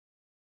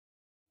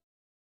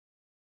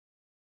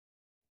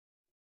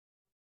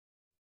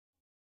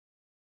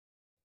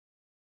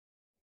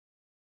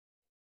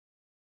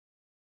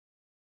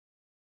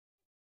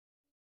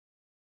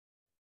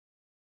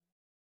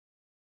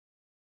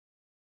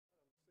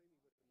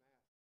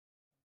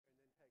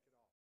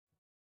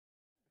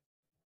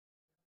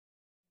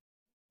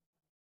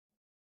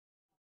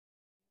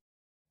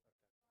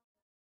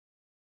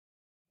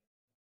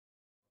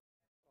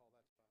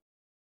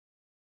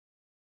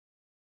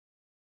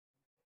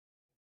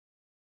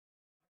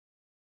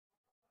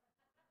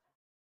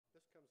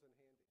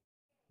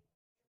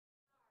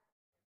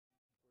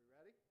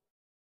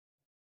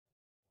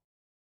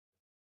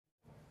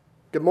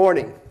Good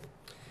morning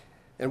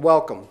and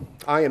welcome.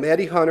 I am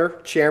Eddie Hunter,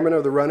 Chairman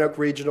of the Roanoke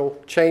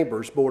Regional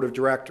Chamber's Board of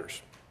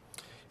Directors.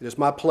 It is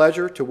my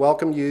pleasure to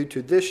welcome you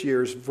to this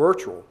year's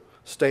virtual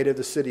State of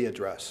the City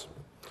Address.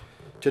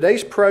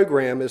 Today's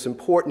program is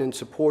important in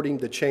supporting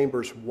the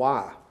Chamber's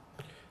why.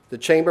 The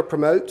Chamber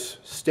promotes,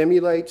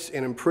 stimulates,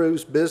 and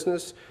improves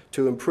business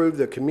to improve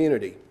the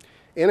community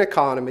and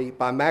economy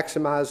by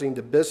maximizing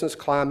the business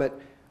climate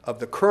of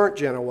the current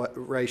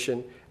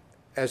generation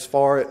as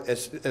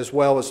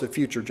well as the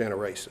future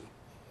generation.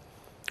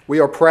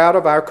 We are proud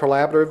of our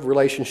collaborative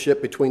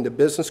relationship between the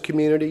business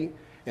community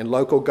and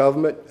local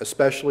government,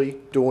 especially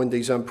during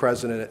these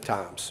unprecedented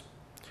times.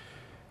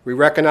 We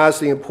recognize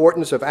the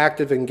importance of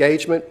active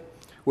engagement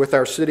with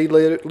our city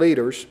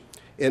leaders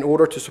in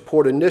order to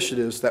support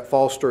initiatives that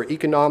foster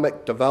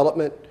economic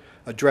development,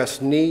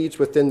 address needs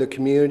within the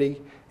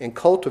community, and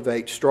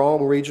cultivate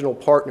strong regional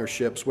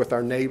partnerships with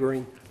our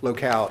neighboring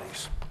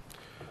localities.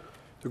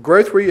 The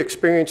growth we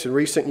experienced in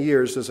recent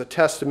years is a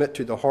testament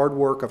to the hard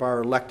work of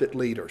our elected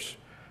leaders,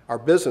 our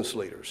business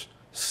leaders,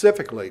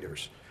 civic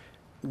leaders,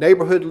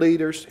 neighborhood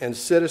leaders, and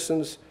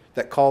citizens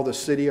that call the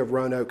city of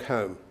Roanoke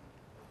home.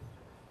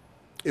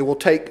 It will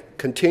take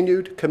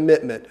continued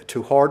commitment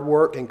to hard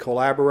work and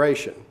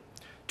collaboration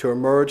to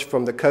emerge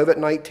from the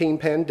COVID-19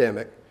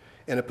 pandemic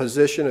in a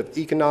position of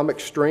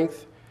economic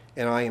strength,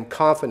 and I am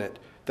confident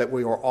that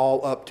we are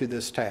all up to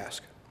this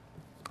task.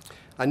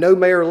 I know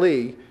Mayor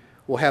Lee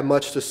will have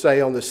much to say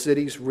on the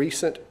city's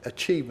recent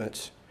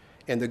achievements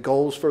and the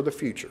goals for the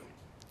future.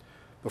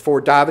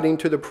 Before diving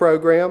into the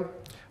program,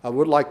 I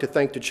would like to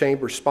thank the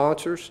Chamber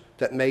sponsors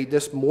that made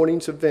this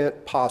morning's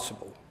event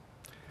possible: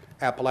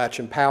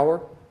 Appalachian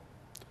Power,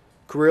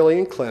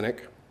 Carillion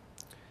Clinic,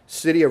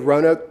 City of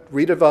Roanoke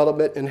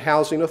Redevelopment and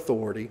Housing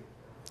Authority,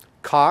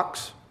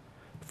 Cox,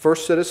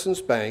 First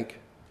Citizens Bank,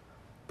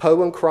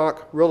 Poe and Cronk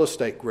Real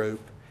Estate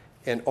Group,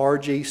 and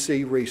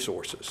RGC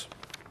Resources.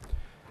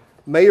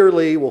 Mayor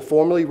Lee will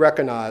formally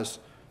recognize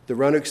the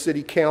Roanoke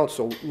City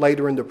Council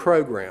later in the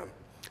program,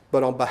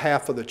 but on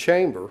behalf of the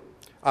Chamber,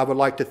 I would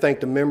like to thank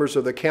the members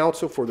of the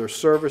Council for their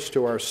service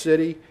to our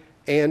city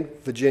and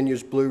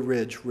Virginia's Blue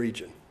Ridge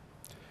region.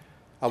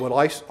 I would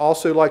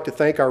also like to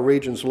thank our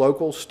region's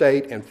local,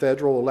 state, and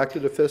federal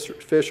elected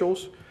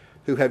officials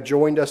who have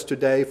joined us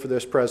today for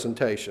this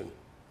presentation.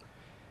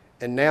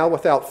 And now,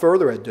 without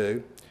further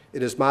ado,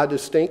 it is my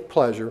distinct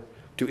pleasure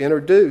to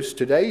introduce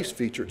today's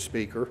featured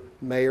speaker,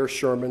 Mayor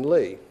Sherman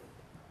Lee.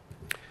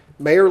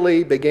 Mayor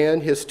Lee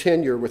began his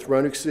tenure with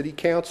Roanoke City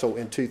Council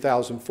in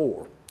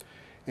 2004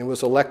 and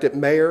was elected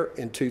mayor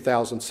in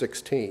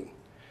 2016.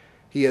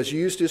 He has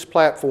used his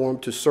platform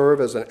to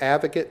serve as an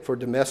advocate for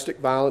domestic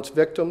violence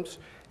victims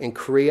and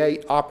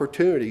create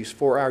opportunities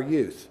for our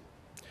youth.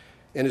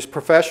 In his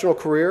professional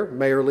career,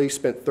 Mayor Lee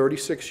spent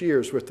 36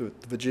 years with the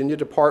Virginia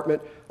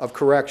Department of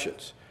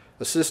Corrections,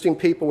 assisting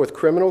people with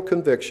criminal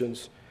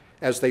convictions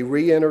as they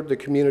re-entered the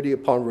community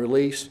upon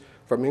release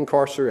from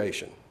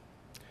incarceration.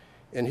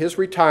 In his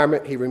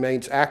retirement, he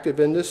remains active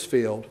in this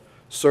field,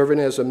 serving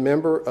as a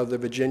member of the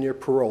Virginia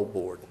Parole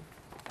Board.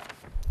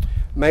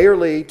 Mayor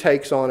Lee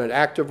takes on an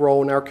active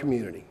role in our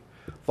community,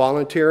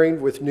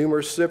 volunteering with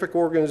numerous civic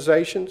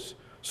organizations,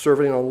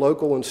 serving on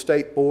local and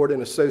state board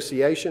and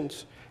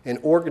associations, and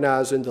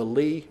organizing the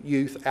Lee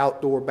Youth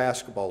Outdoor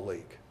Basketball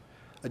League.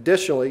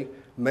 Additionally,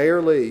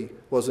 Mayor Lee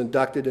was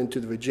inducted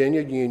into the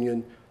Virginia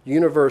Union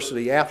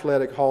University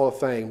Athletic Hall of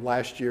Fame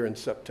last year in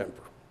September.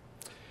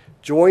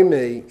 Join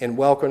me in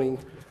welcoming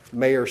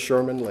Mayor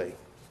Sherman Lee.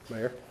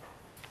 Mayor.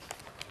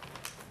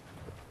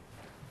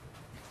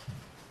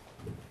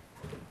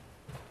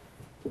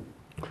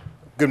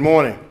 Good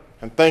morning,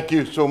 and thank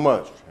you so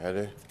much,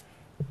 Eddie.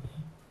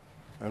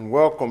 And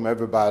welcome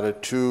everybody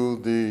to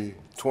the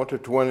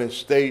 2020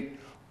 State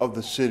of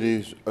the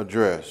City's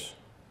Address.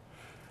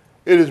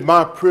 It is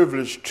my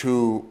privilege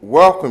to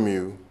welcome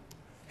you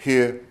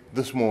here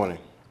this morning.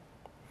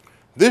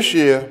 This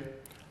year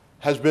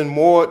has been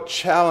more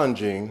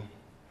challenging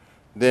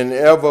than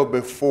ever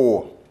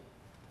before.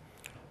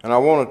 And I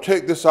want to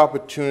take this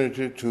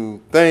opportunity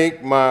to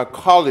thank my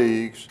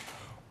colleagues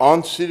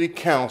on City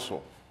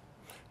Council.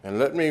 And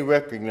let me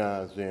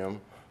recognize them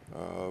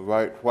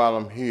right while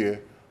I'm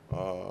here.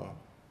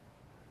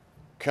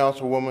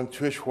 Councilwoman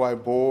Trish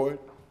White Boyd,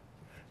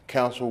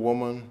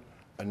 Councilwoman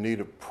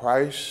Anita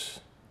Price,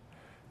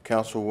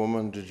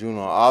 Councilwoman DeJuna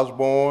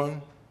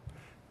Osborne,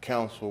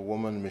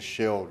 Councilwoman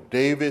Michelle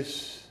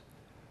Davis,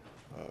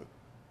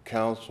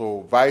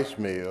 Council Vice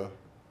Mayor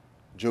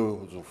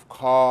Joseph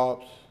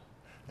Cobbs,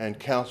 and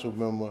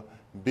Councilmember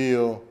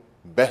Bill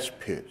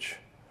Bestpitch.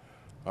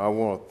 I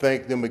want to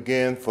thank them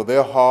again for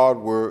their hard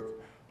work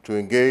to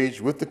engage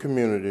with the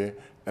community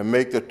and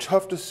make the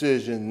tough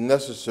decisions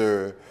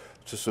necessary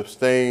to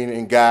sustain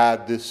and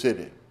guide this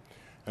city.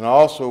 And I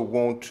also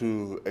want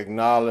to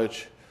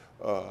acknowledge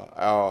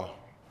our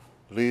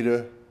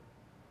leader,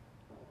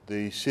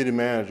 the city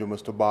manager,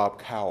 Mr.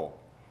 Bob Cowell,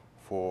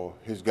 for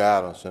his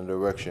guidance and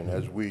direction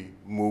as we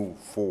move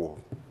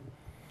forward.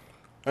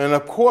 And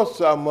of course,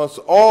 I must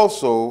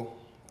also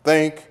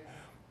thank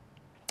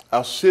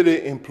our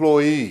city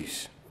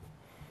employees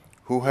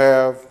who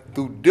have,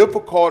 through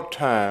difficult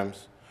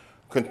times,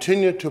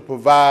 continued to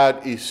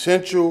provide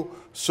essential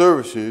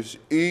services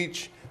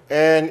each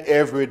and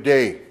every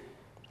day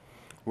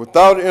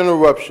without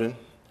interruption,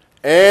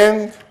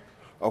 and,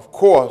 of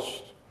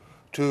course,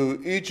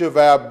 to each of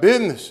our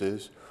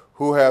businesses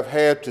who have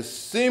had to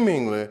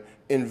seemingly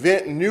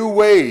invent new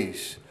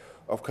ways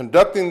of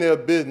conducting their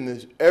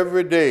business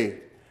every day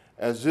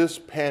as this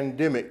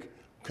pandemic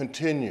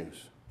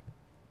continues.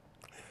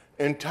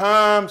 In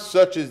times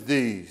such as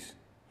these,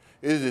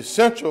 it is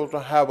essential to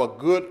have a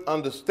good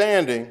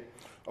understanding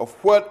of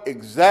what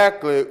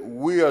exactly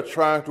we are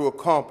trying to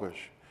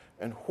accomplish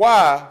and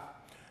why,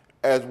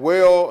 as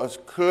well as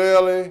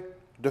clearly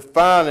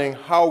defining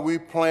how we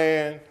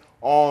plan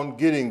on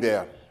getting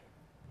there.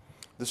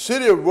 The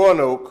city of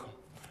Roanoke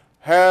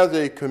has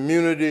a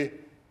community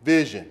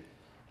vision.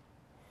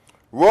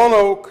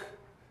 Roanoke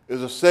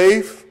is a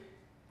safe,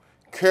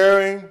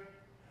 caring,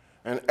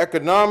 and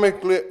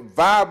economically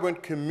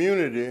vibrant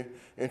community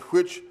in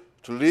which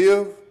to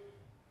live,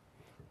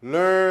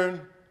 learn,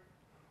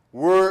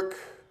 work,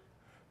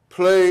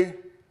 play,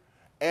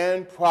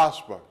 and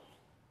prosper.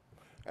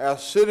 Our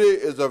city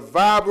is a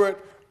vibrant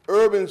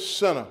urban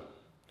center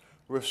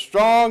with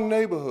strong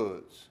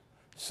neighborhoods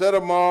set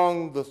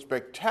among the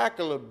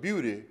spectacular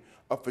beauty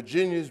of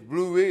Virginia's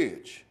Blue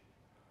Ridge.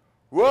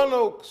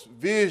 Roanoke's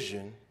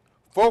vision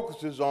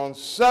focuses on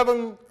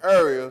 7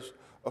 areas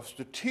of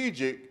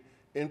strategic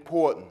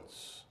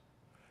importance: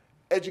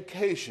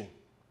 education,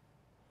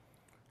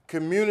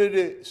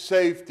 community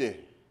safety,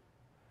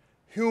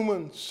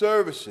 human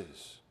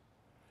services,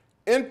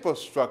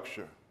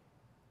 infrastructure,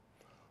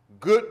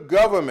 good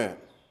government,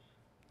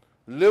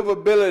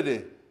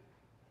 livability,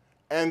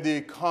 and the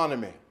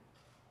economy.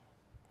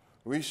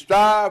 We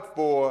strive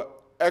for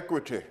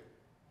equity,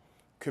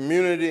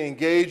 community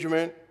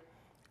engagement,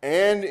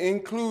 and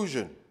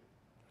inclusion,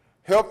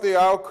 healthy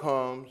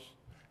outcomes,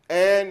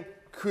 and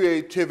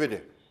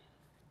creativity.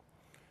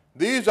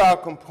 These are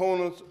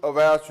components of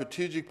our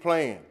strategic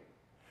plan,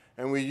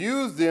 and we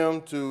use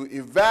them to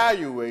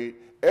evaluate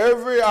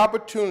every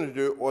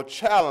opportunity or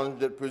challenge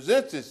that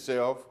presents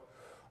itself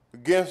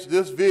against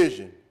this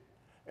vision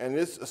and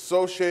its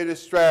associated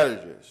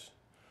strategies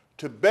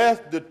to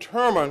best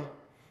determine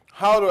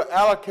how to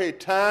allocate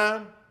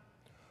time,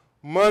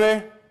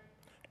 money,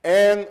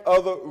 and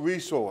other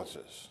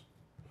resources.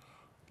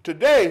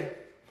 Today,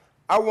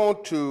 I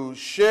want to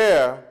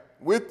share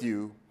with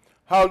you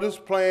how this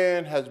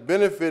plan has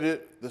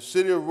benefited the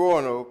city of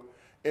Roanoke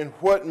in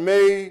what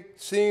may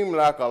seem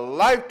like a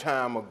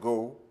lifetime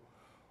ago,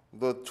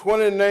 the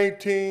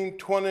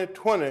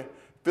 2019-2020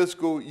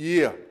 fiscal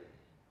year.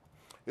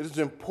 It is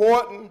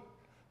important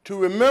to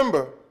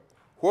remember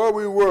where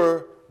we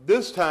were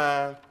this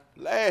time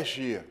last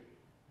year.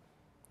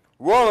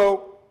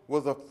 Roanoke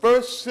was the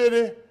first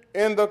city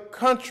in the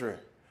country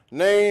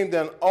named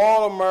an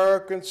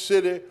All-American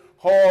City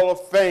Hall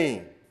of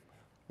Fame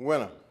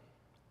winner.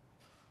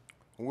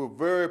 We're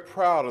very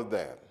proud of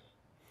that.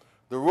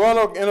 The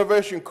Roanoke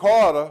Innovation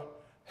Corridor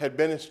had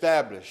been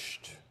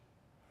established.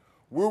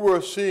 We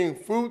were seeing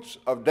fruits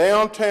of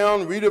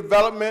downtown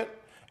redevelopment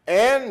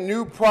and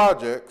new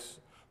projects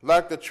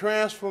like the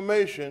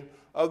transformation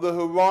of the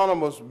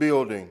Hieronymus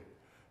Building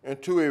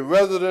into a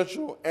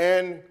residential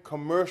and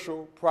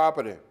commercial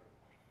property.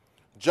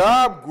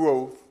 Job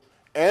growth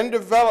and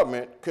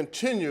development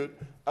continued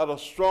at a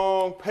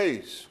strong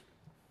pace.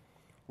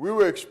 We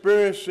were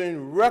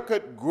experiencing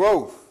record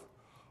growth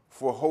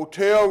for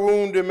hotel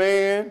room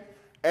demand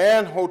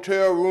and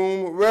hotel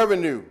room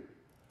revenue,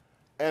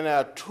 and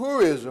our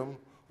tourism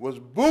was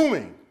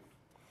booming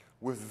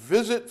with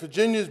Visit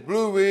Virginia's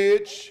Blue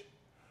Ridge,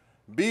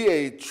 Be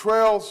a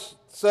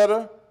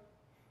Trailsetter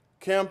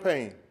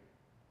campaign.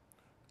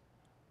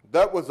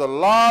 That was the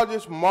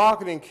largest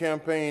marketing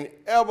campaign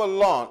ever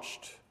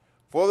launched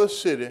for the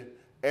city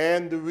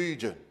and the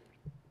region.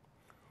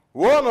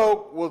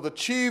 Roanoke was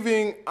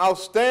achieving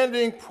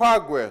outstanding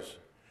progress,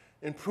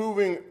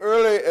 improving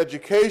early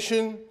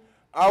education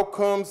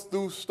outcomes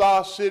through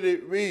Star City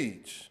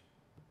Reads.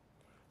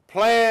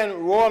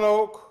 Plan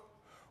Roanoke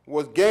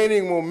was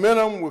gaining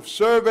momentum with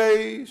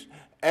surveys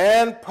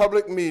and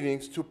public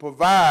meetings to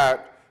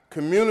provide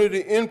community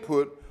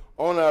input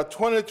on our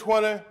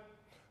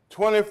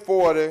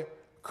 2020-2040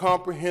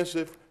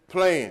 comprehensive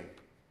plan.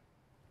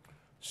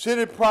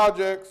 City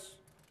projects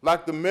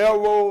like the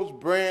Melrose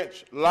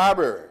Branch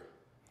Library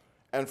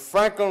and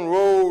Franklin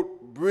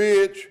Road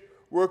Bridge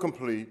were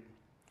complete,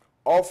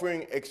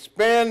 offering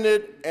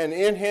expanded and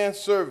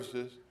enhanced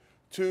services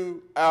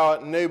to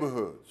our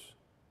neighborhoods.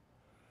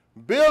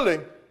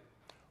 Building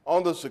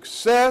on the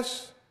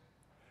success,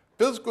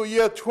 fiscal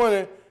year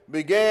 20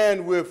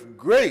 began with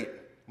great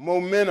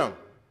momentum.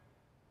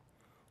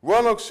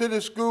 Roanoke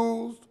City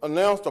Schools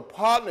announced a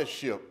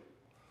partnership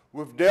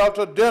with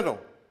Delta Dental,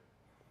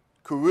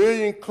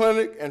 Carillion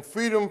Clinic, and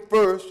Freedom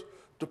First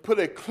to put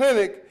a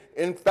clinic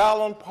in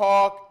Fallon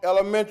Park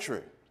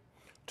Elementary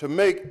to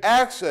make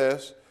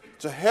access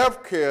to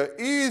health care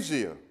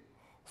easier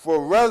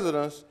for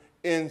residents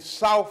in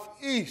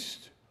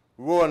southeast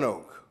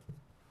Roanoke.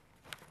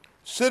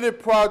 City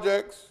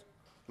projects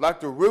like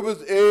the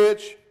River's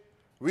Edge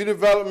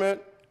redevelopment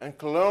and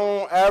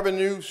Colonial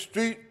Avenue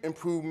street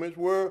improvements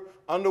were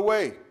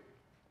underway.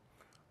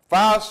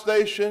 Fire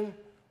Station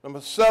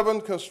number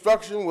 7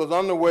 construction was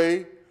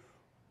underway,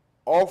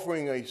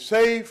 offering a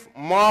safe,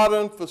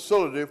 modern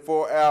facility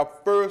for our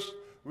first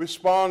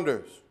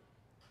responders.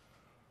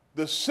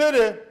 The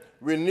city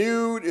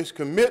renewed its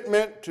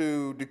commitment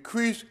to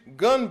decrease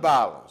gun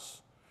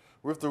violence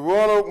with the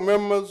Roanoke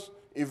Members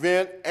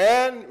event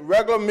and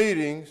regular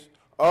meetings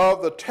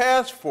of the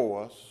task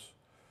force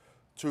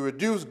to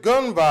reduce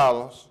gun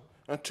violence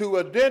and to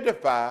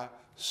identify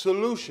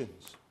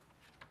solutions.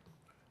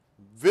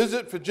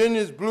 Visit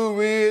Virginia's Blue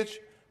Ridge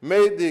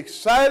made the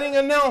exciting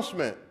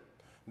announcement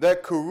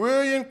that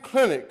Carillion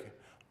Clinic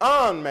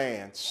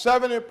Ironman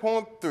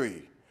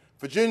 70.3,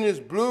 Virginia's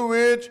Blue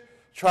Ridge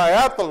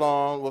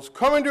Triathlon, was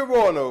coming to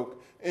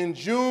Roanoke in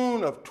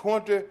June of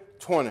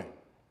 2020.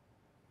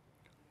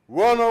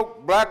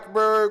 Roanoke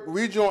Blacksburg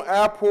Regional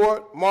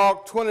Airport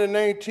marked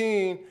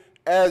 2019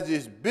 as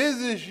its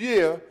busiest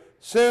year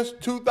since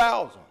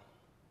 2000.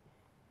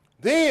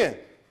 Then,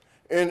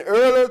 in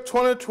early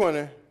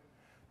 2020,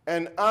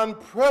 an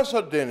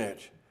unprecedented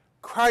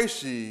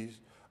crisis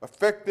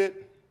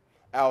affected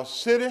our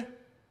city,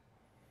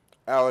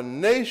 our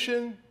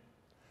nation,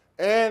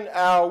 and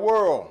our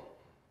world.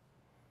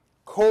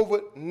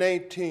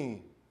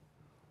 COVID-19,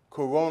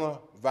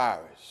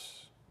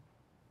 coronavirus.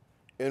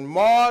 In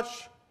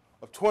March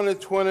of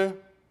 2020,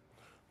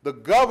 the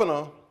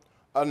governor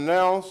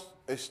announced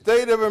a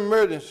state of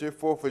emergency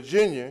for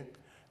Virginia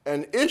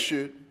and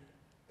issued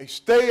a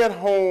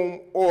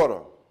stay-at-home order.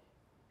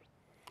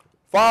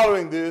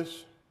 Following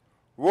this,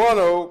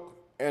 Roanoke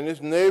and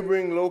its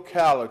neighboring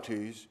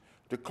localities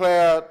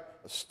declared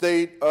a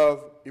state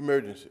of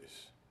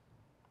emergencies.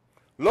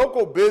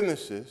 Local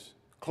businesses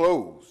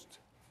closed,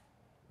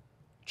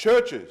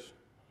 churches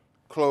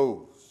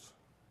closed,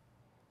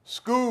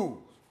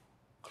 schools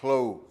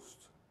closed.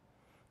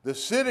 The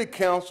city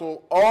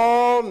canceled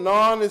all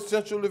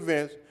non-essential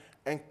events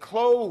and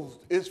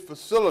closed its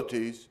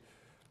facilities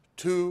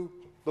to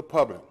the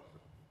public.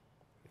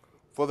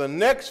 For the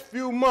next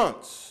few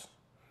months,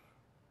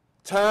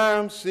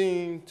 time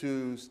seemed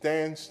to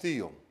stand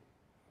still.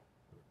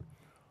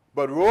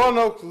 But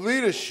Roanoke's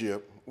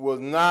leadership was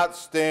not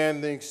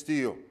standing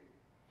still.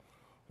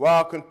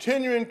 While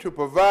continuing to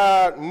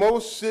provide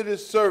most city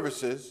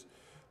services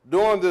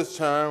during this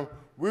time,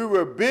 we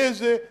were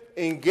busy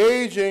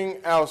engaging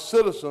our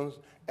citizens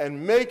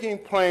and making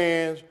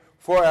plans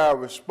for our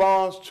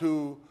response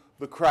to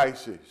the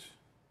crisis.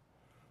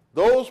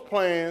 Those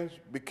plans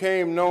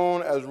became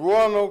known as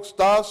Roanoke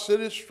Star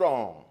City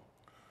Strong,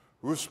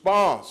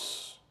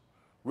 Response,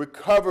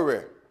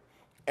 Recovery,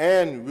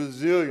 and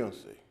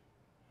Resiliency,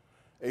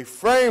 a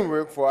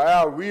framework for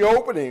our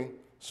reopening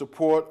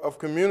support of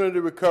community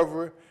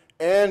recovery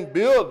and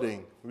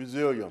building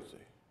resiliency.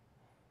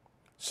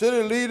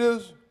 City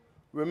leaders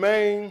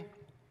remain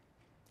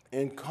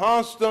in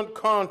constant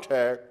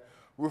contact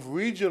with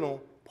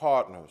regional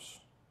partners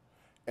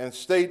and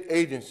state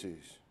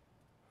agencies.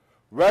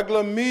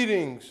 Regular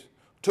meetings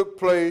took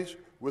place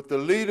with the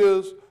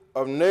leaders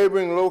of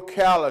neighboring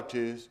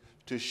localities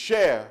to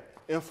share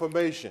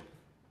information.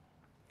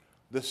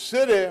 The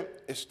city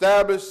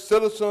established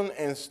citizen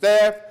and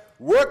staff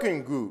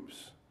working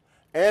groups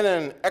and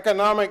an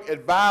economic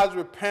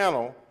advisory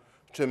panel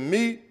to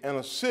meet and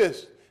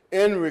assist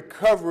in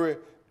recovery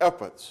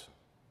efforts.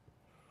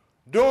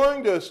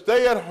 During the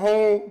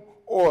stay-at-home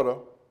order,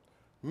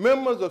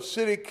 members of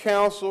City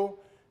Council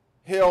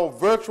held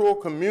virtual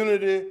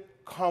community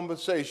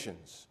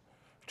conversations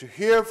to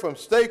hear from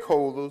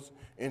stakeholders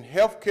in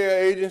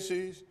healthcare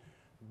agencies,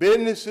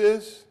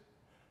 businesses,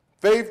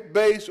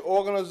 faith-based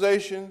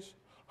organizations,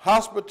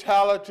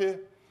 hospitality,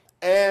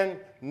 and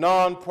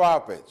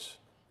nonprofits.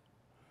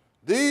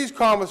 These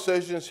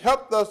conversations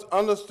helped us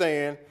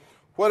understand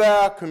what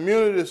our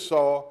community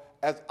saw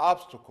as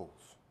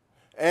obstacles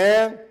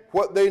and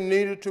what they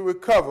needed to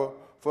recover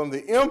from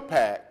the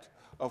impact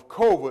of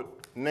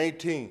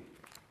COVID-19.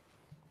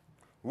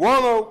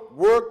 Roanoke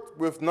worked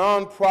with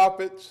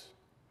nonprofits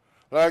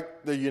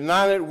like the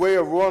United Way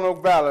of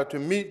Roanoke Valley to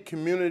meet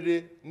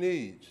community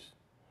needs.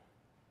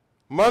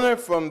 Money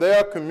from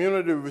their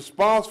community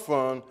response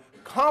fund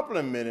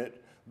complemented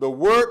the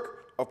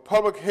work of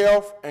public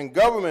health and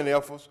government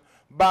efforts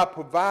by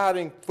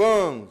providing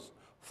funds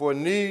for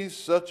needs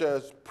such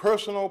as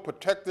personal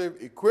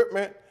protective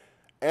equipment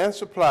and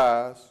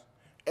supplies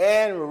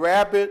and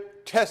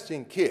rapid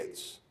testing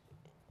kits.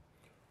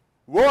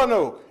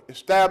 Roanoke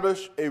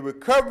established a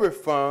recovery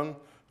fund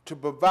to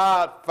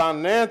provide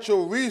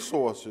financial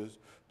resources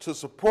to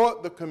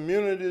support the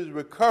community's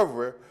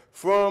recovery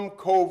from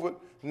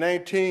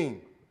COVID-19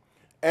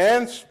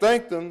 and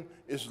strengthen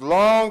its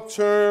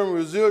long-term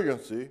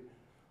resiliency.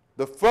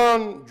 The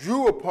fund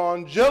drew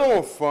upon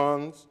general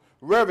funds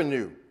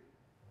revenue,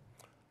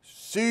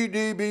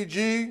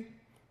 CDBG,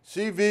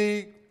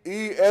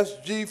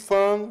 CVESG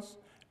funds,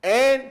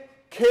 and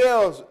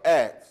CARES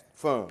Act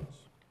funds,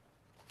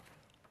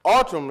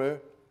 ultimately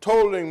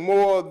totaling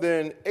more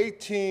than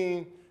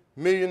 $18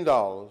 million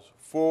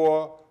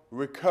for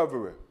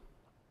recovery.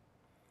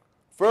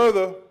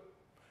 Further,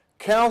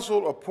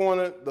 Council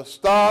appointed the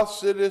Star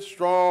City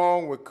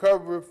Strong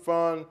Recovery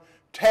Fund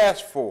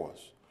Task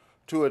Force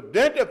to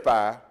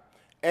identify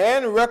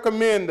and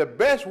recommend the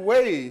best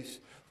ways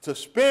to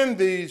spend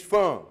these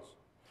funds,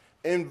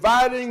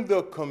 inviting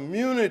the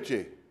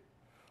community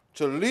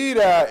to lead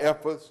our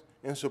efforts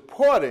in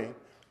supporting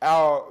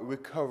our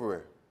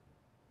recovery.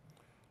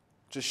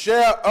 To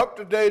share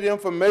up-to-date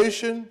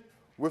information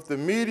with the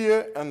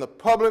media and the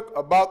public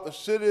about the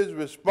city's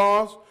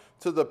response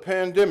to the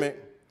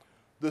pandemic,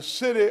 the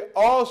city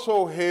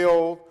also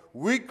held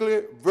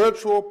weekly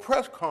virtual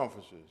press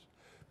conferences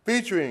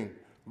featuring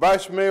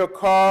Vice Mayor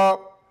Cobb,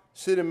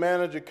 City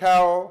Manager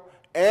Carroll,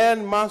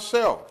 and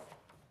myself.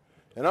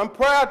 And I'm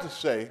proud to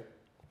say,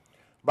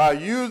 by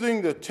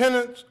using the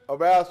tenets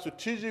of our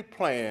strategic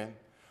plan,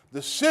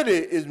 the city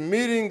is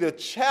meeting the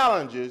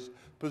challenges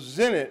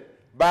presented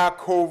by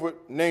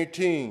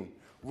COVID-19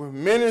 with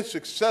many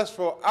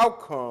successful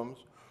outcomes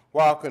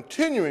while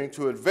continuing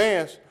to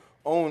advance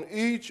on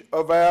each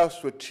of our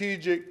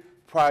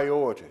strategic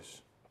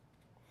priorities.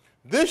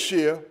 This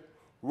year,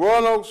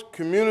 Roanoke's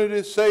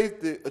community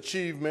safety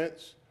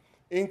achievements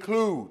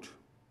include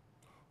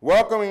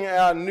welcoming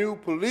our new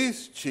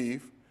police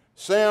chief,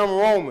 Sam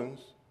Romans,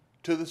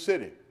 to the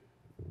city,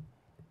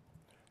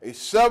 a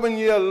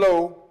 7-year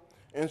low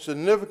in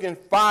significant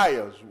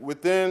fires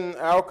within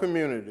our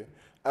community,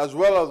 as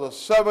well as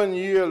a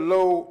 7-year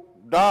low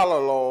dollar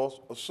loss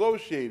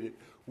associated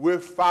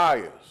with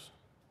fires.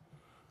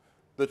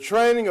 The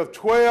training of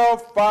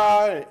 12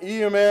 fire and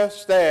EMS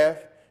staff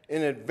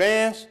in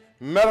advanced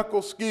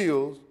medical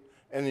skills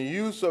and the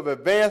use of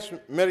advanced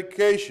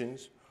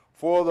medications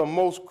for the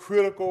most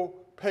critical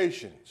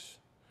patients.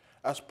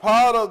 As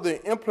part of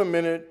the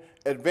implemented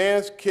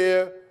advanced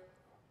care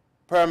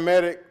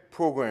paramedic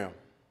program,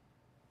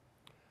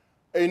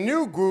 a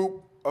new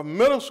group of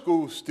middle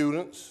school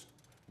students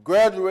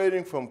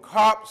graduating from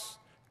COPS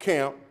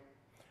camp,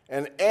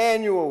 an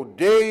annual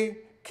day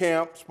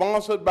camp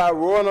sponsored by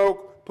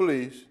Roanoke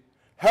Police,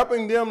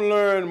 helping them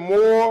learn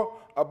more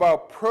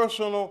about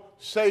personal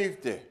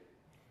safety.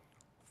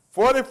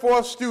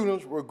 44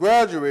 students were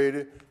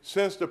graduated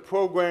since the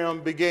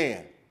program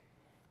began.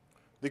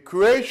 The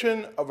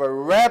creation of a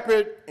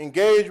rapid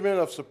engagement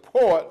of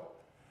support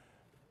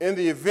in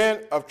the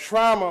event of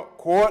trauma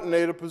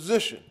coordinator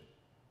position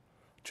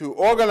to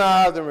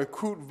organize and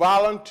recruit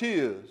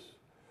volunteers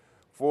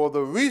for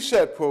the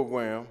RESET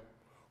program,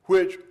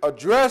 which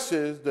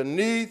addresses the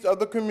needs of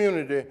the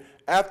community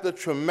after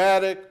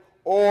traumatic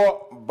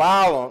or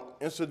violent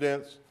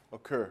incidents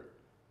occur.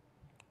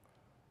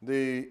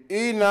 The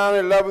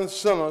E911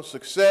 Center's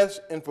success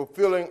in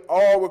fulfilling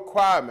all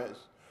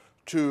requirements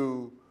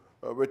to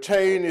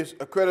retain its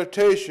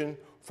accreditation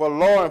for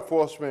law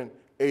enforcement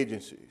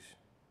agencies.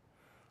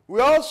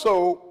 We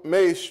also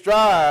made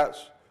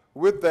strides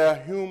with their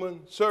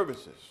human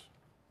services.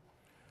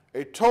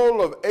 A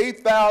total of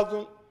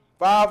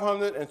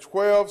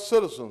 8,512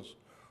 citizens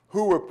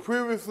who were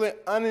previously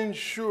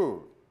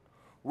uninsured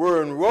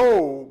were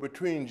enrolled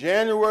between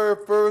January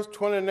 1st,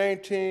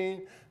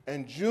 2019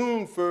 and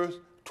June 1st,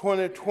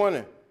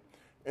 2020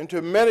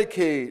 into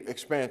Medicaid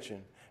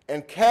expansion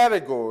and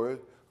categories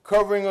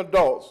covering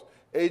adults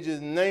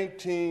ages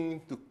 19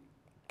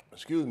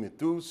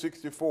 through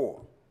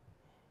 64.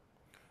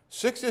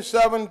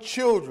 67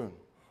 children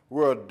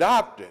were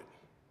adopted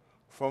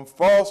from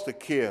foster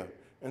care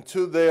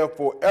into their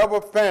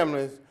forever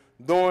families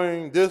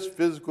during this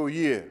fiscal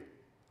year,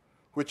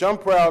 which I'm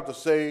proud to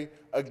say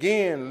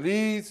again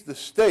leads the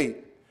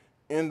state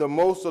in the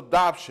most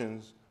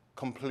adoptions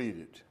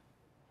completed.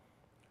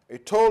 A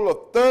total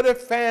of 30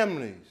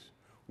 families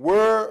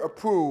were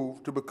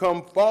approved to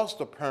become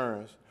foster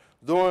parents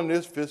during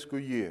this fiscal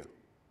year,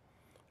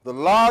 the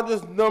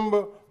largest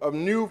number of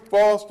new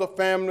foster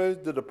families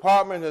the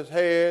department has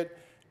had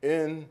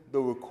in the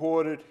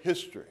recorded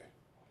history.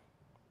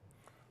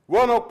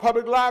 Roanoke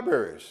Public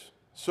Libraries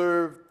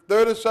served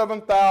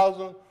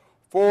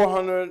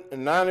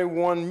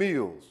 37,491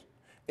 meals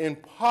in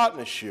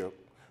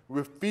partnership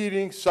with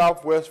Feeding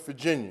Southwest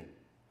Virginia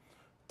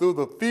through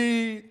the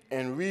Feed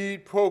and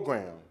Read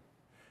program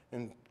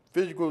in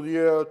fiscal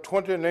year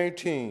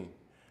 2019,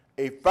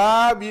 a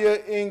 5-year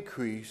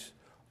increase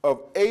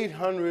of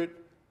 800%.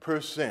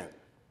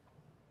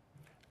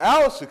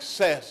 Our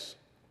success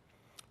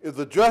is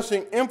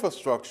addressing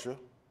infrastructure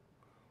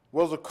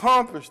was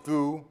accomplished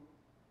through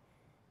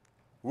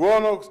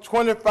Roanoke's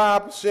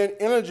 25%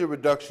 energy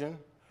reduction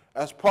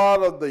as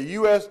part of the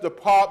U.S.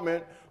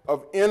 Department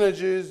of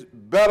Energy's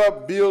Better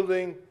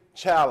Building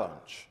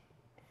Challenge.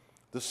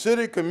 The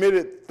city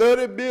committed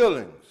 30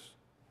 buildings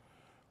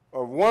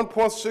of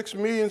 1.6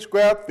 million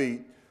square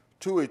feet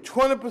to a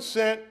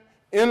 20%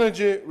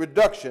 energy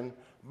reduction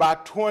by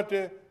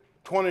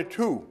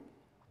 2022.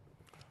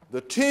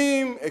 The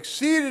team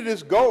exceeded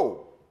its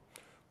goal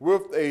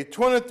with a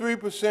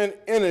 23%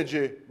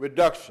 energy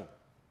reduction.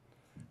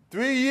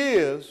 3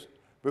 years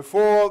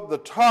before the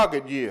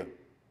target year,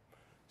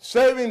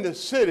 saving the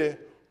city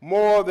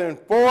more than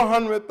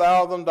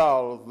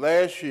 $400,000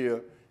 last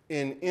year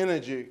in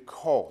energy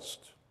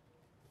cost.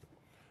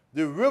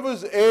 The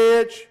River's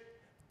Edge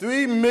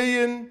 $3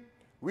 million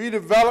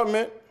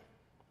redevelopment,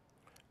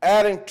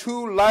 adding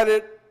 2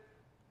 lighted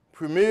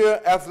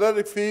premier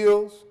athletic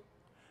fields,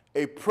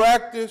 a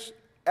practice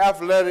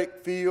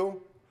athletic field,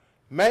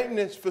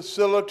 maintenance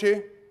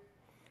facility,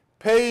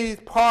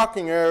 paved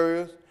parking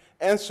areas,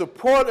 and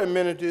support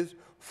amenities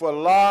for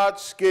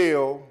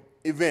large-scale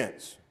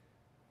events.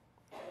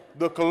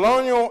 The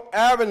Colonial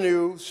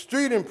Avenue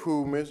street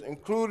improvements,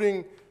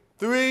 including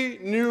 3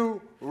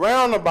 new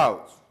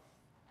roundabouts,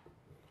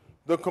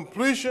 the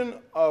completion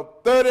of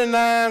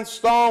 39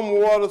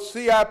 stormwater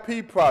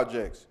CIP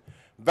projects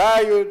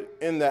valued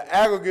in the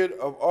aggregate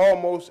of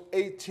almost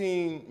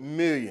 $18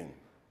 million.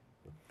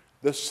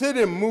 The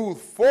city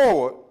moved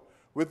forward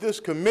with this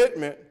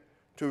commitment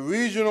to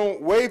regional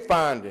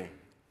wayfinding,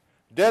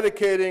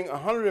 dedicating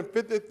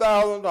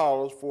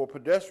 $150,000 for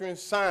pedestrian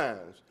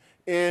signs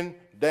in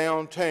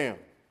downtown.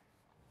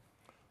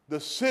 The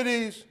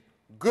city's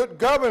good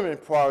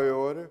government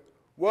priority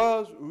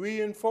was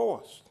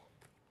reinforced.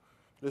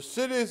 The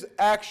city's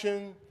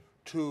action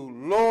to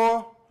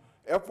lower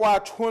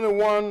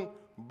FY21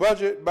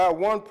 budget by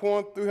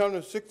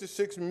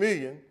 $1.366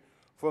 million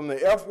from the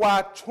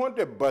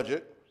FY20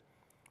 budget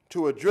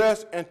to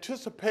address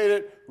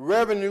anticipated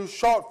revenue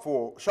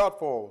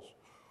shortfalls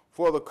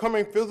for the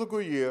coming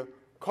fiscal year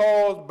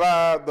caused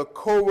by the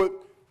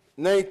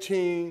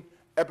COVID-19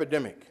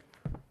 epidemic.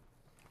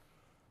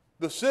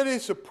 The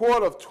city's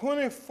support of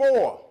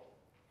 24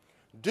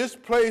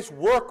 displaced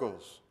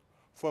workers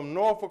from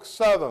Norfolk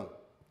Southern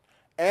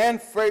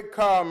and Freight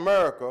Car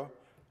America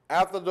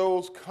after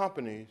those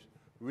companies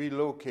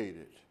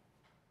relocated.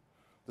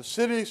 The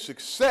city's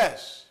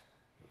success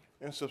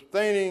in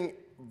sustaining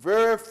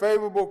very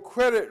favorable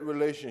credit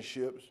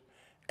relationships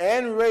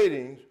and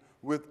ratings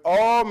with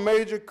all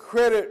major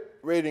credit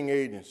rating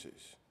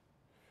agencies.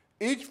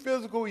 Each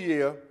fiscal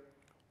year,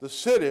 the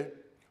city,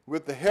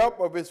 with the help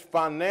of its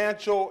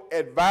financial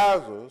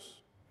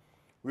advisors,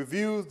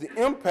 reviews the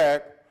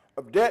impact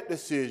of debt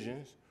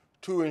decisions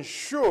to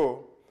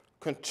ensure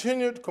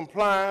continued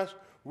compliance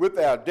with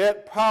our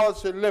debt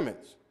policy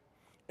limits.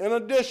 In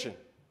addition,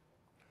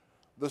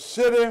 the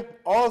city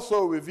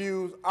also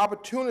reviews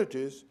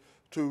opportunities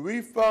to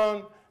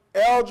refund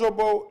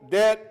eligible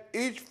debt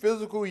each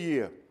fiscal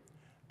year,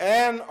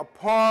 and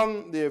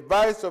upon the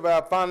advice of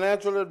our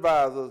financial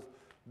advisors,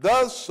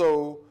 does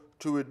so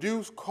to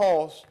reduce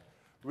costs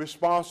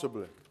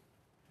responsibly.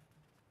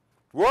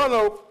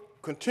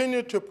 Roanoke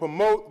continued to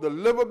promote the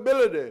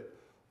livability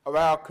of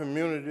our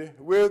community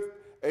with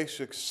a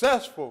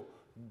successful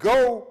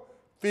Go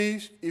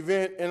Feast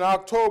event in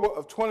October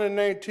of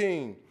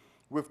 2019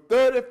 with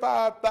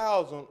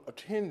 35,000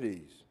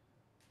 attendees.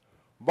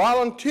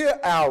 Volunteer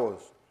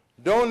hours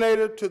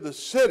donated to the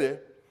city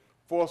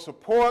for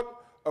support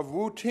of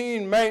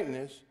routine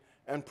maintenance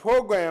and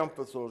program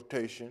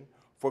facilitation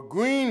for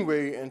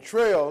greenway and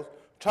trails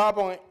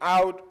toppling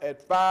out at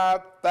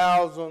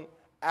 5,000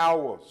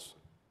 hours.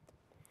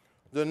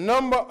 The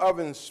number of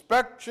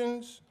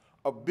inspections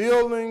of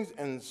buildings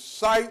and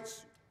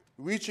sites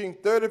reaching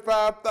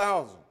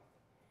 35,000,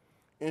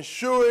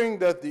 ensuring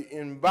that the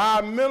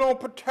environmental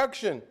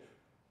protection,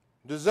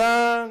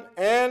 design,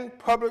 and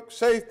public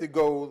safety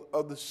goals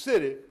of the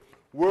city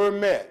were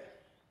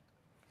met.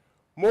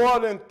 More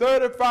than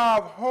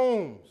 35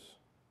 homes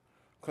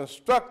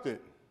constructed,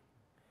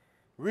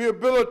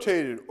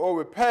 rehabilitated, or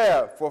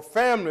repaired for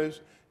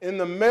families in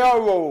the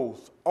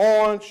Melrose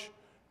Orange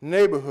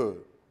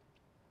neighborhood.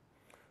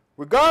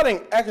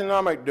 Regarding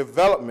economic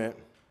development,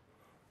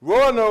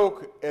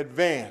 Roanoke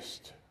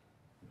advanced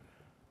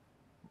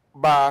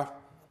by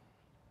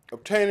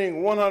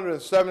obtaining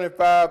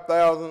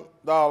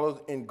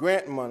 $175,000 in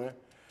grant money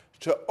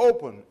to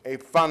open a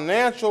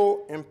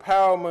financial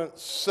empowerment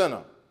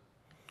center,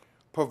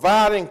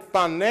 providing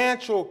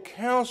financial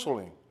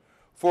counseling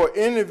for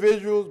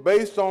individuals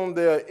based on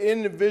their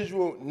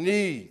individual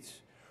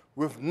needs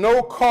with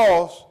no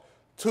cost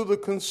to the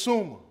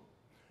consumer.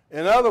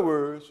 In other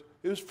words,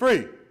 it was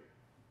free.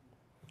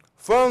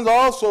 Funds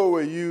also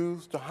were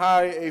used to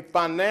hire a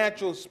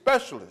financial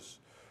specialist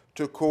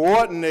to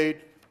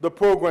coordinate the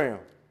program,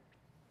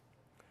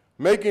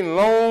 making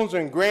loans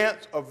and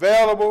grants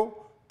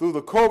available through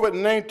the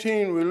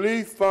COVID-19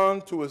 Relief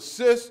Fund to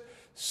assist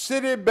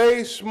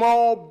city-based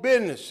small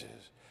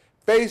businesses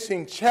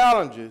facing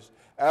challenges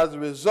as a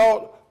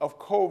result of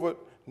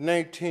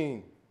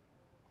COVID-19.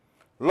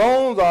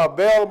 Loans are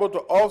available to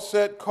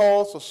offset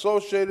costs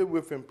associated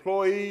with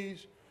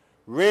employees,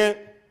 rent,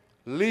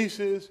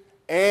 leases,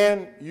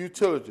 and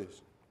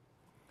utilities.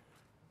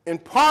 In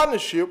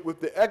partnership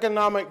with the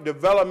Economic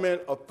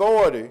Development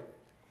Authority,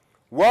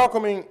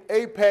 welcoming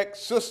Apex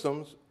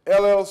Systems,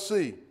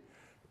 LLC,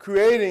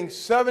 creating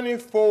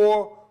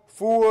 74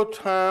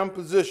 full-time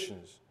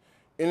positions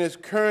in its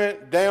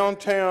current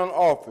downtown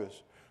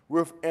office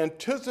with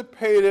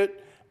anticipated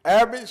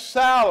average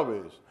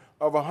salaries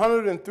of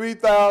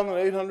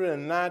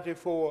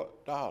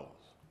 $103,894.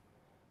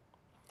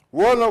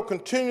 Roanoke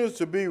continues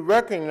to be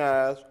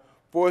recognized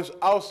for its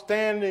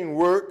outstanding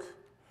work.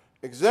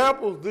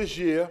 Examples this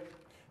year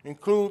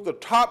include the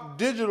top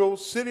digital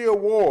city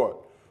award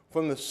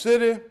from the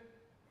Center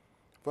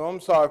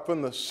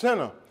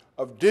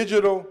of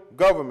Digital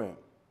Government,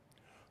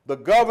 the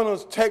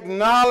Governor's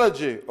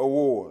Technology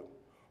Award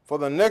for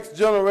the Next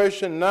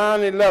Generation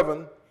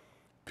 9/11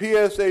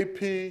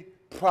 PSAP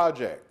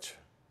project,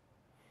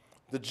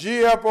 the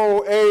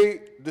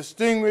GFOA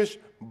Distinguished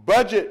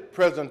Budget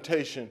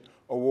Presentation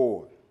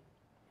Award,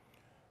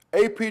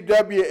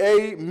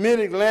 APWA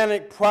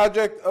Mid-Atlantic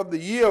Project of the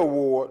Year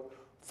Award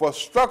for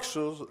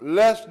structures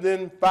less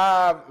than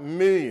 $5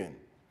 million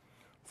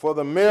for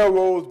the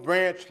Melrose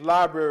Branch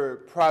Library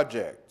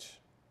project,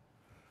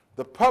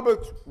 the Public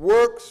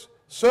Works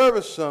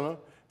Service Center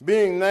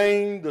being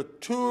named the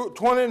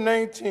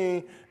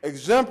 2019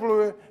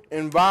 Exemplary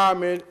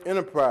Environment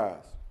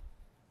Enterprise,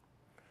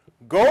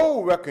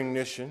 gold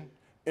recognition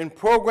in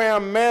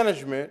program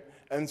management,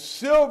 and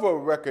silver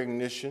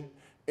recognition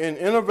in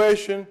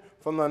innovation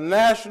from the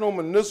National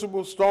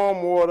Municipal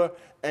Stormwater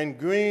and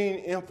Green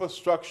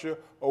Infrastructure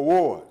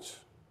Awards,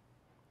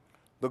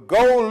 the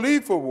Gold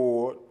Leaf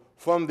Award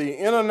from the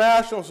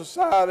International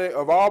Society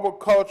of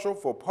Arboriculture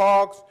for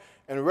Parks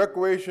and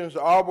Recreation's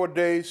Arbor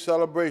Day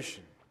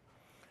celebration,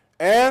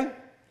 and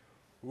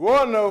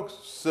Roanoke's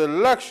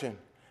selection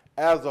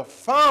as a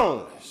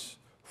finalist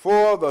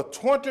for the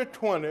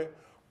 2020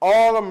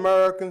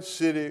 All-American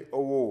City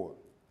Award.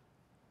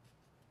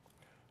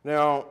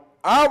 Now,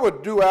 I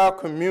would do our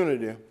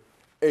community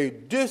a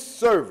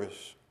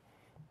disservice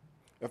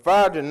if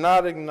I did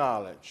not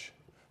acknowledge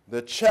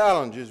the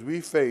challenges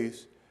we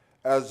face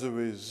as a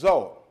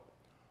result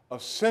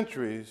of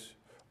centuries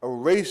of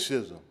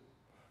racism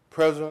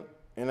present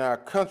in our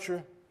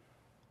country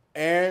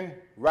and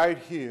right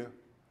here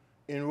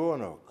in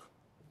Roanoke.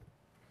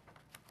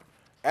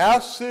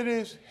 Our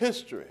city's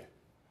history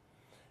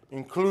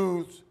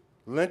includes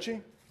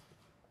lynching,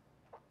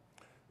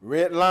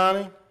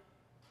 redlining,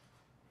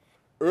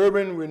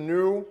 urban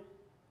renewal,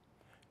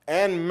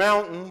 and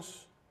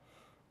momentums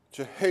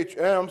to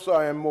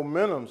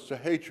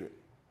hatred.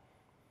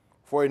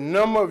 For a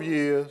number of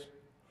years,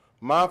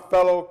 my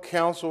fellow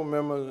council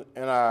members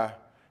and I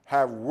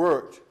have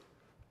worked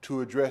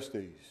to address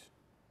these.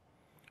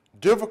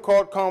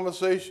 Difficult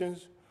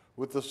conversations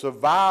with the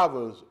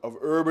survivors of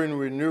urban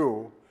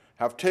renewal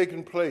have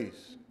taken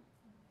place.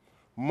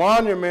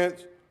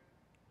 Monuments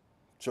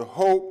to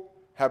hope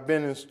have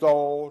been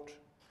installed,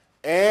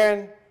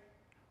 and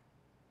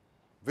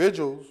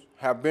vigils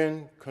have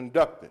been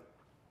conducted.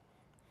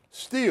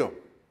 Still,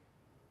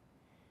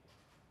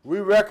 we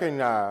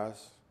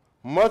recognize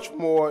much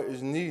more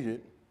is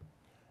needed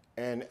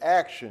and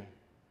action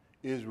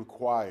is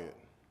required.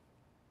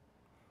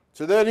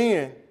 To that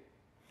end,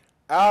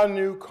 our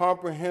new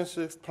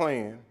comprehensive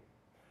plan,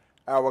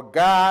 our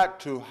guide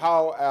to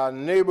how our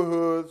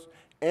neighborhoods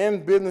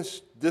and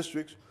business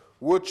districts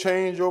will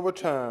change over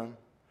time,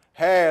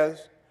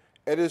 has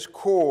at its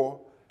core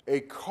a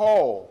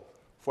call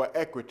for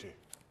equity.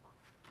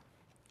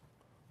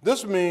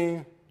 This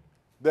means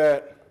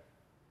that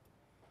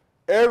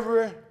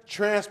every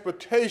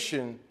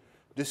transportation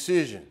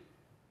decision,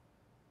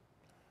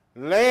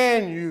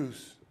 land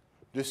use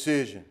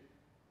decision,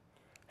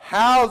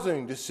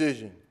 housing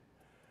decision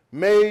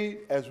made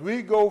as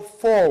we go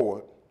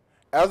forward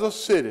as a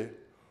city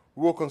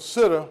will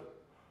consider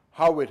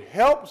how it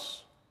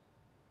helps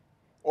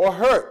or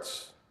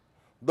hurts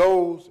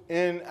those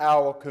in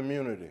our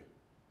community.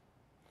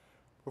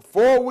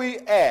 Before we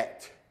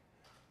act,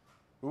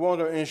 we want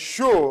to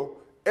ensure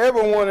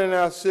everyone in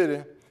our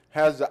city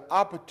has the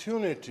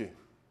opportunity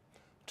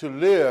to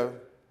live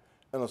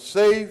in a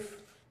safe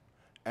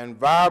and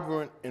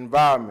vibrant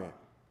environment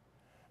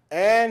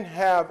and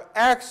have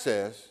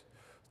access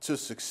to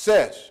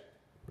success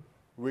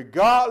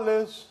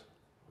regardless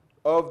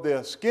of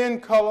their skin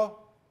color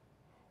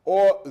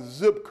or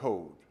zip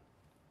code.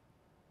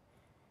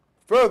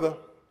 Further,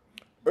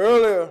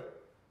 earlier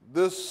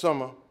this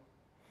summer,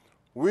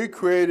 we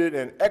created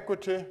an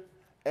Equity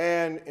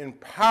and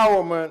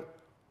Empowerment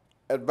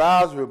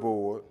Advisory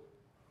Board,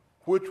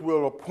 which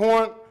will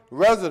appoint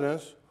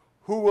residents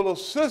who will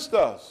assist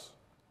us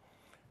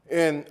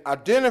in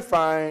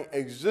identifying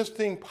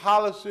existing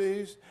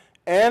policies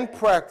and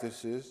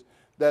practices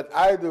that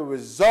either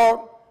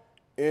result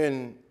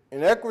in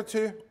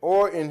inequity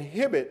or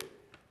inhibit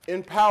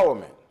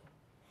empowerment,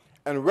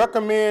 and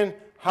recommend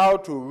how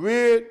to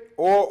rid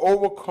or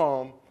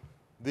overcome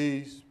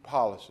these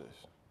policies.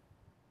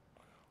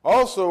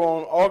 Also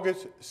on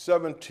August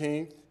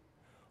 17th,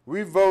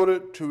 we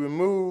voted to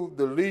remove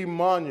the Lee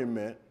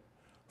Monument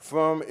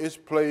from its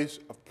place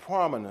of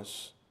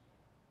prominence.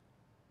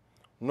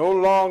 No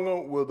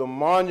longer will the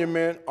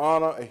monument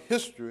honor a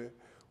history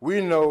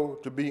we know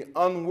to be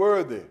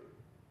unworthy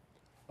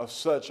of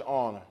such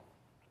honor.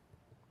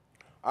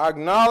 I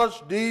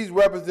acknowledge these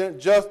represent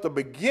just the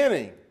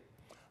beginning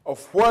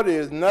of what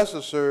is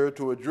necessary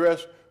to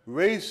address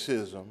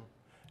racism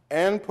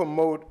and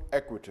promote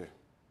equity,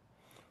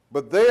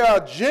 but they are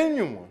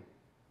genuine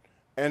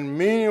and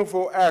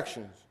meaningful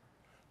actions,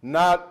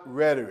 not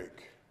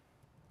rhetoric.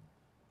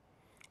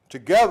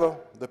 Together,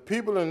 the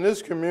people in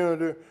this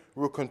community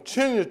will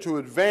continue to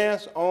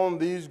advance on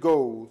these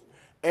goals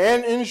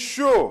and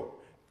ensure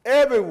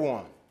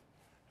everyone,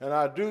 and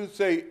I do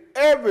say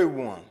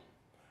everyone,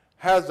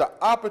 has the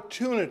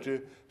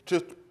opportunity to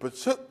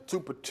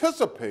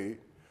participate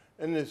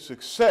in the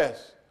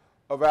success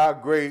of our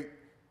great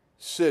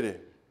city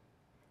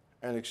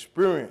and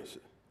experience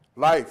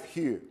life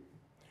here.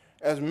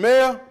 As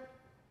mayor,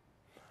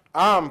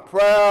 I am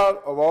proud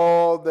of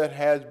all that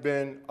has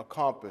been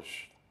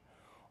accomplished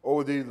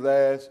over these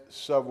last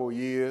several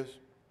years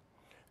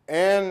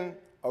and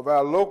of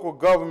our local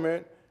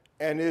government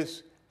and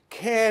its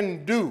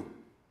can-do,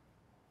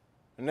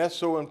 and that's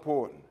so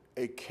important,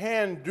 a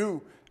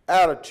can-do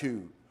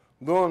attitude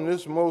during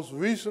this most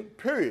recent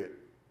period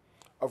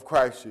of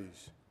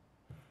crises.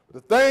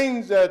 The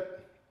things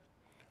that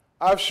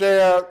I've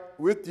shared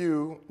with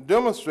you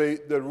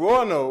demonstrate that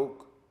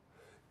Roanoke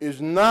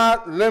is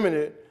not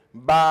limited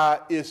by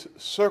its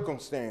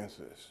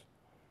circumstances,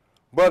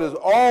 but is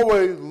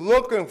always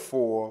looking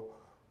for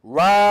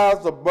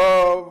rise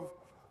above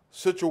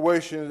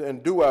situations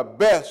and do our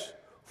best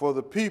for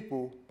the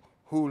people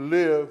who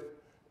live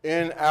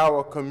in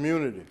our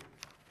community.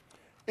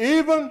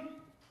 Even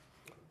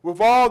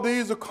with all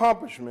these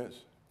accomplishments,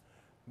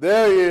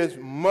 there is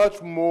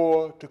much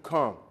more to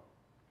come.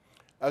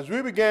 As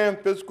we began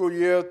fiscal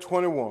year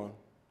 21,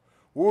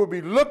 we will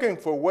be looking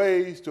for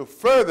ways to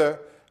further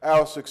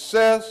our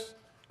success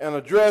and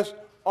address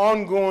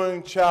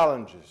ongoing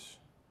challenges.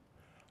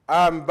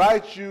 I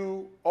invite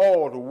you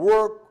all to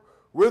work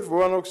with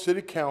Roanoke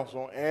City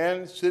Council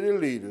and city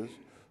leaders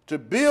to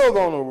build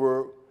on the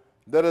work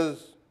that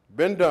has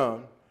been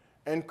done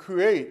and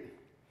create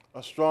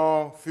a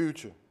strong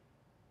future.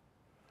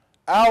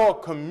 Our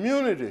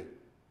community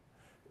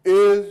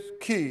is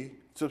key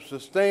to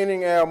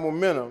sustaining our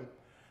momentum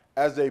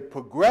as a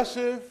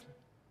progressive,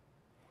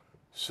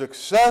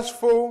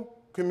 successful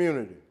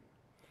community,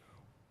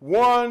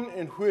 one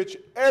in which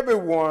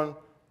everyone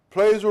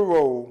plays a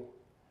role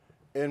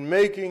in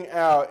making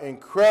our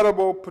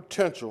incredible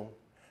potential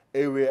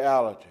a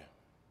reality.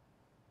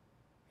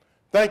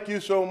 Thank you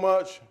so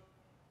much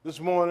this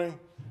morning,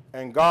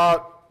 and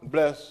God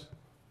bless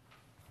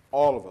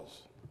all of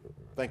us.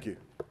 Thank you.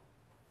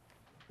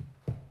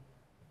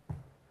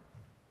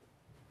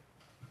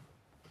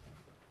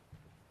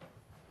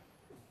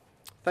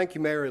 Thank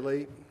you, Mary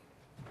Lee.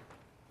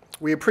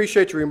 We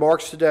appreciate your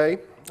remarks today,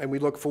 and we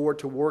look forward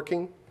to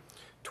working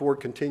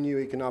toward continued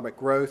economic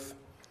growth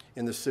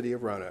in the city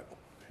of Roanoke.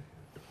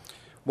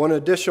 One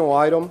additional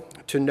item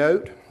to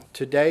note,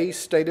 today's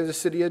State of the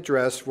City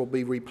address will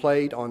be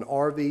replayed on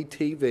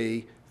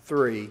RVTV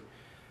 3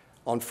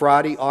 on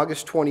Friday,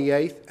 August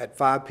 28th at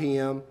 5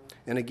 p.m.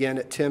 and again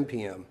at 10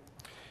 p.m.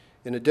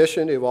 In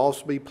addition, it will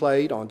also be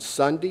played on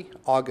Sunday,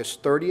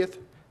 August 30th,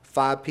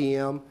 5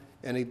 p.m.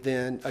 and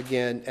then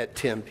again at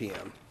 10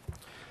 p.m.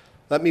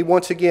 Let me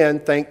once again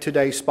thank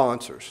today's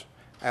sponsors: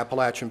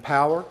 Appalachian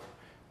Power,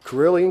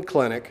 Carilion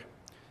Clinic,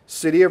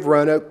 City of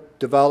Roanoke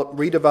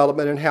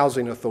Redevelopment and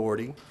Housing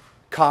Authority,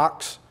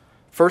 Cox,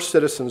 First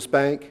Citizens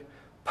Bank,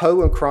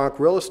 Poe and Cronk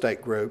Real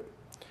Estate Group,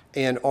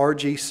 and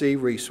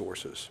RGC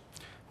Resources.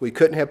 We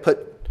couldn't have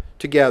put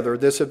together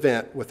this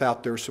event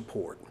without their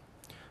support.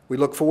 We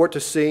look forward to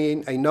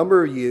seeing a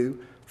number of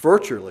you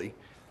virtually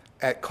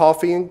at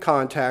Coffee and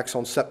Contacts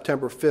on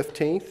September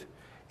 15th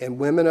and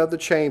Women of the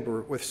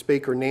Chamber with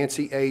Speaker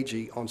Nancy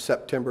Agee on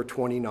September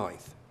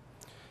 29th.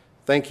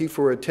 Thank you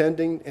for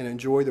attending and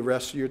enjoy the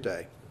rest of your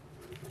day.